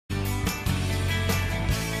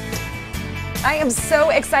I am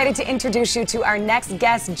so excited to introduce you to our next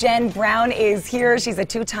guest. Jenn Brown is here. She's a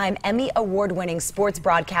two-time Emmy Award-winning sports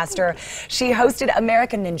broadcaster. She hosted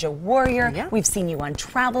American Ninja Warrior. Yeah. We've seen you on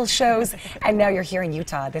travel shows, and now you're here in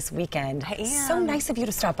Utah this weekend. I am. So nice of you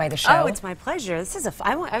to stop by the show. Oh, it's my pleasure. This is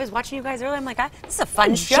I was watching you guys earlier. I'm like, this is a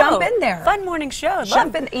fun show. Jump in there. Fun morning show.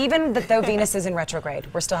 Jump in, even though Venus is in retrograde.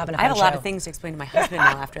 We're still having a fun show. I have a lot of things to explain to my husband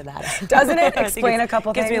now after that. Doesn't it? Explain a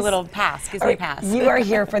couple things. Gives me a little pass. Gives me a pass. You are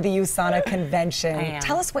here for the USANA convention. I am.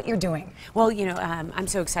 Tell us what you're doing. Well, you know, I'm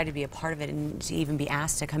so excited to be a part of it and to even be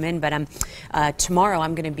asked to come in. But tomorrow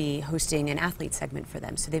I'm going to be hosting an athlete segment for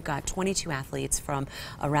them. So they've got 22 athletes from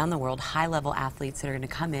around the world, high-level athletes that are going to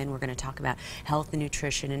come in. We're going to talk about health and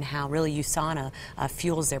nutrition and how really USANA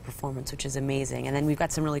fuels their performance, which is amazing. And then we've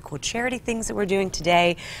got some really cool charity things that we're doing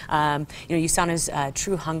today. You know, USANA's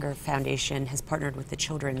True Hunger Foundation has partnered with the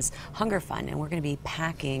Children's Hunger Fund, and we're going to be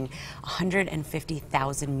packing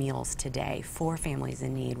 150,000 meals today for families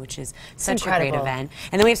in need, which is such a great event.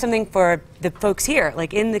 And then we have something for the folks here,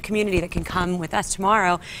 like in the community, that can come with us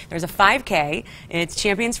tomorrow. There's a 5K. It's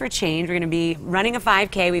Champions for Change. We're going to be running a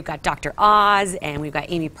 5K. We've got Dr. Oz and we've got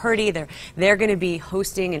Amy Purdy. They're going to be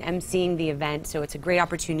hosting and emceeing the event. So it's a great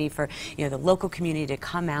opportunity for the local community to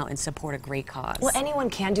come out and support a great cause. Well, anyone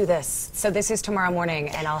can do this. So this is tomorrow morning,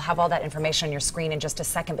 and I'll have all that information on your screen in just a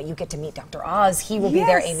second. But you get to meet Dr. Oz. He will be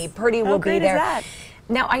there. Amy Purdy will be there. How great is that?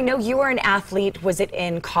 Now, I know you were an athlete. Was it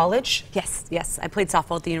in college? Yes, yes. I played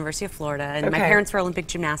softball at the University of Florida, and my parents were Olympic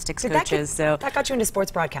gymnastics coaches. That got you into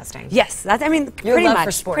sports broadcasting. Yes, I mean, Your pretty love much.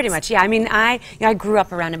 for sports. Pretty much, yeah. I mean, I grew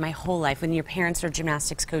up around it my whole life. When your parents are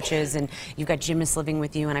gymnastics coaches, and you've got gymnasts living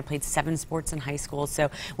with you, and I played 7 sports in high school.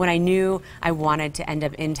 So when I knew I wanted to end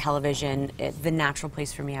up in television, the natural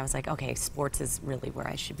place for me, I was like, okay, sports is really where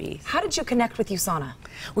I should be. How did you connect with USANA?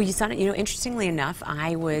 Well, USANA, interestingly enough,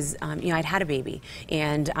 I was, I'd had a baby,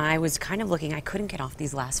 and I was kind of looking. I couldn't get off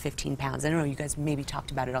these last 15 pounds. I don't know, you guys maybe talked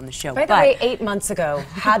about it on the show. By the way, 8 months ago,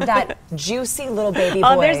 had that juicy little baby boy.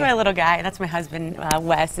 Oh, there's my little guy. That's my husband,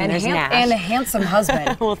 Wes, and there's Nash. And a handsome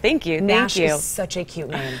husband. Well, thank you. Nash thank you. is such a cute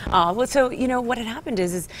name. Well, so, what had happened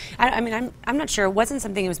is I mean, I'm not sure. It wasn't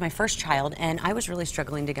something, it was my first child, and I was really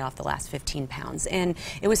struggling to get off the last 15 pounds. And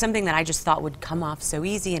it was something that I just thought would come off so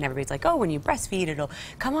easy, and everybody's like, oh, when you breastfeed, it'll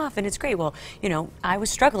come off, and it's great. Well, I was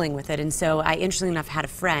struggling with it, and so I, interestingly enough, had a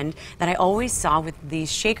friend that I always saw with these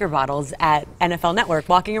shaker bottles at NFL Network,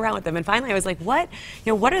 walking around with them. And finally I was like, what?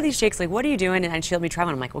 What are these shakes? Like, what are you doing? And she let me try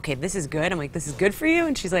one. I'm like, okay, this is good. I'm like, this is good for you?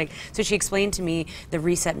 And she's like, so she explained to me the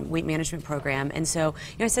Reset weight management program. And so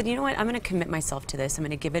I said, you know what? I'm going to commit myself to this. I'm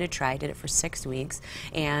going to give it a try. I did it for 6 weeks.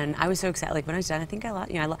 And I was so excited. Like, when I was done, I think I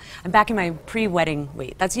lost, I'm back in my pre-wedding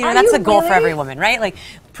weight. That's, that's the goal for every woman, right? Like,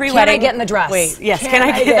 pre-wedding. Can I get in the dress? Wait, yes. Can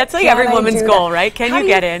I get, that's like every woman's goal, right? Can you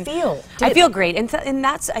get in? How do you feel? I feel great. And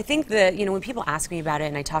that's, I think when people ask me about it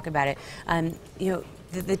and I talk about it,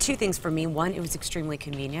 the two things for me: one, it was extremely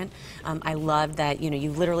convenient. I love that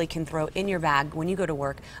you literally can throw in your bag when you go to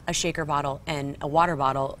work a shaker bottle and a water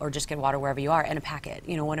bottle, or just get water wherever you are, and a packet.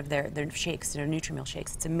 One of their shakes, their Nutri-Mill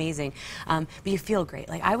shakes. It's amazing, but you feel great.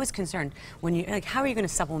 Like, I was concerned when how are you going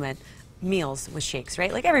to supplement meals with shakes,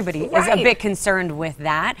 right? Like, everybody is a bit concerned with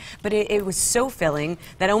that, but it was so filling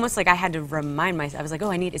that almost like I had to remind myself. I was like,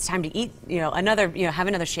 oh, it's time to eat, another, have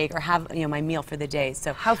another shake, or have, my meal for the day.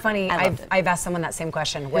 So how funny! I've asked someone that same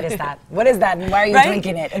question. What is that? What is that? And why are you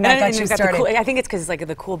drinking it? And that got you started. I think it's because it's like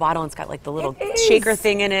the cool bottle, and it's got like the little shaker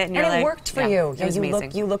thing in it, and you're like, it worked for you. It was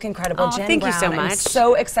amazing. You look incredible, Jenn Brown. Thank you so much. I'm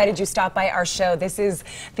so excited you stopped by our show. This is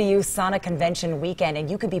the USANA convention weekend, and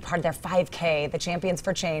you could be part of their 5K, the Champions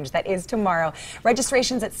for Change. That is tomorrow.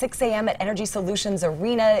 Registration's at 6 a.m. at Energy Solutions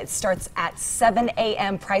Arena. It starts at 7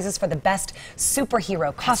 a.m. Prizes for the best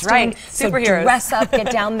superhero costume. That's right. So Superheroes. Dress up,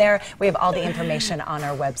 get down there. We have all the information on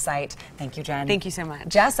our website. Thank you, Jenn. Thank you so much.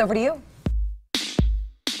 Jess, over to you.